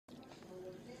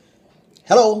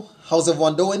Hello, how's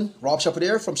everyone doing? Rob Shepherd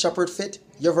here from Shepherd Fit,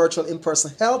 your virtual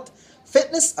in-person health,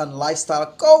 fitness, and lifestyle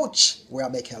coach, where I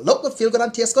make health look good, feel good,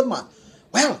 and taste good, man.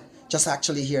 Well, just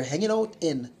actually here hanging out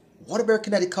in Waterbury,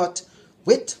 Connecticut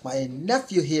with my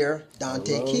nephew here,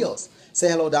 Dante Hello. Keels. Say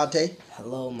hello, Dante.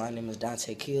 Hello, my name is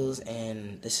Dante Keels,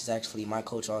 and this is actually my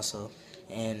coach also.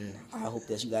 And I hope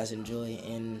that you guys enjoy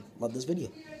and love this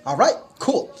video. All right,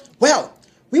 cool. Well,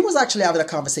 we was actually having a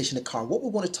conversation in the car. What we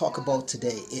want to talk about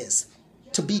today is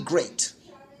to be great.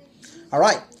 All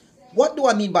right, what do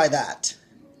I mean by that?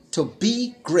 To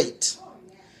be great.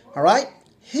 All right,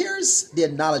 here's the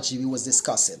analogy we was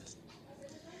discussing.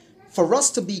 For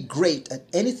us to be great at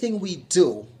anything we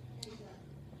do,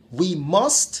 we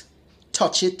must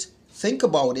touch it, think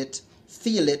about it,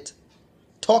 feel it,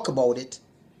 talk about it,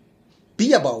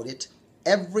 be about it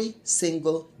every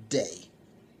single day.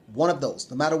 One of those,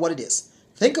 no matter what it is.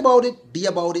 Think about it, be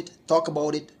about it, talk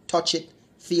about it, touch it,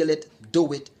 feel it,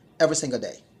 do it every single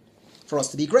day for us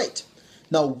to be great.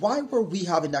 Now, why were we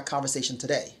having that conversation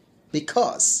today?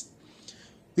 Because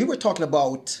we were talking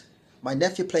about my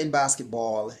nephew playing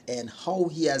basketball and how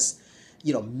he has,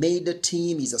 made the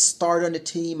team. He's a starter on the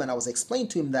team. And I was explaining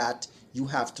to him that you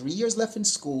have 3 years left in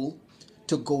school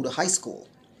to go to high school.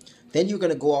 Then you're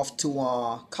going to go off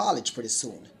to college pretty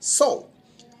soon. So,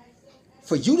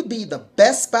 for you to be the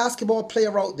best basketball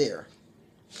player out there,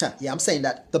 yeah, I'm saying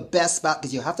that, the best,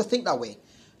 because you have to think that way.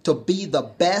 To be the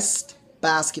best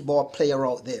basketball player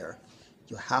out there,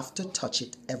 you have to touch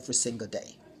it every single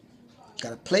day. You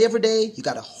got to play every day. You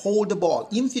got to hold the ball.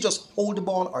 Even if you just hold the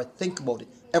ball or think about it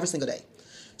every single day.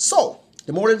 So,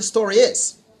 the moral of the story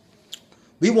is,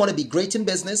 we want to be great in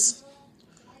business.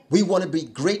 We want to be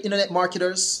great internet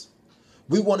marketers.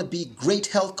 We want to be great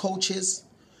health coaches.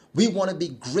 We want to be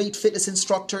great fitness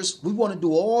instructors. We want to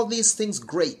do all these things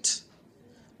great.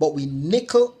 But we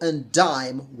nickel and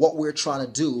dime what we're trying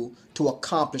to do to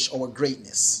accomplish our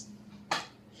greatness.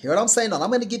 Hear what I'm saying? Now,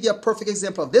 I'm going to give you a perfect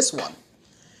example of this one.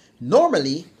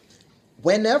 Normally,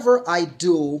 whenever I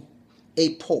do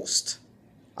a post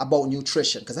about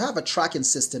nutrition, because I have a tracking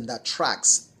system that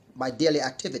tracks my daily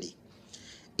activity.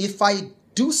 If I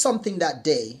do something that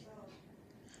day,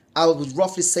 I would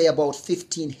roughly say about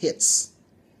 15 hits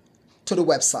to the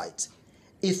website.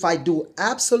 If I do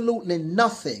absolutely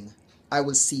nothing, I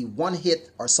will see 1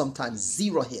 hit or sometimes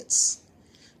 0 hits.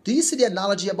 Do you see the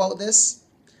analogy about this?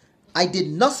 I did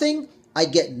nothing, I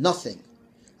get nothing.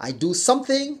 I do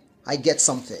something, I get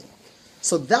something.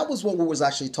 So that was what we was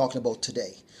actually talking about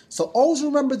today. So always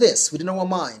remember this within our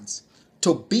minds.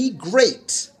 To be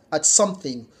great at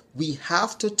something, we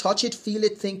have to touch it, feel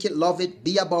it, think it, love it,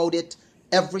 be about it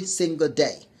every single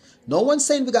day. No one's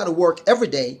saying we got to work every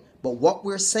day, but what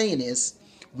we're saying is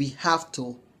we have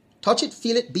to touch it,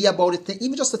 feel it, be about it,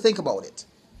 even just to think about it,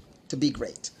 to be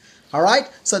great. All right?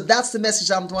 So that's the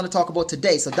message I want to talk about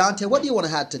today. So Dante, what do you want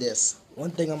to add to this? One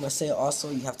thing I'm going to say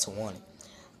also, you have to want it.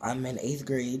 I'm in 8th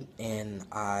grade, and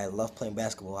I love playing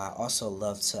basketball. I also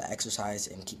love to exercise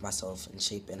and keep myself in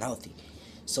shape and healthy.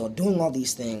 So doing all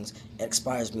these things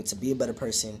inspires me to be a better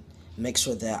person, make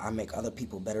sure that I make other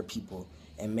people better people,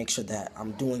 and make sure that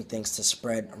I'm doing things to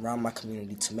spread around my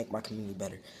community to make my community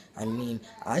better. I mean,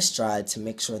 I strive to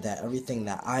make sure that everything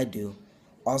that I do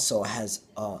also has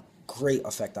a great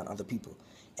effect on other people.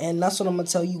 And that's what I'm going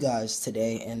to tell you guys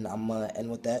today, and I'm going to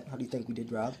end with that. How do you think we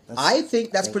did, Rob? I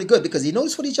think that's pretty good, because you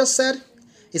notice what he just said?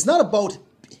 It's not about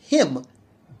him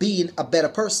being a better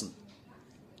person.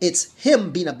 It's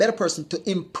him being a better person to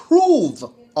improve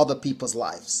other people's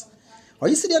lives. Are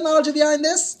you see the analogy behind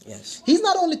this? Yes. He's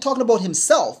not only talking about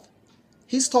himself,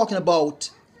 he's talking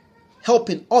about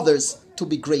helping others to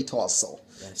be great also.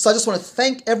 Yes. So I just want to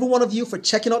thank every one of you for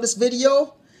checking out this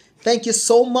video. Thank you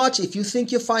so much. If you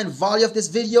think you find value of this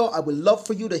video, I would love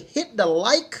for you to hit the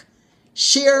like,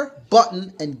 share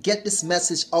button and get this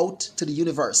message out to the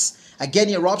universe. Again,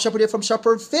 you're Rob Shepherd here from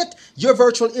Shepherd Fit, your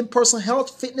virtual in-person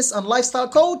health, fitness, and lifestyle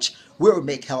coach, where we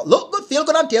make health look good, feel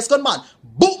good, and taste good, man.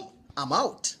 Boom! I'm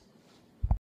out.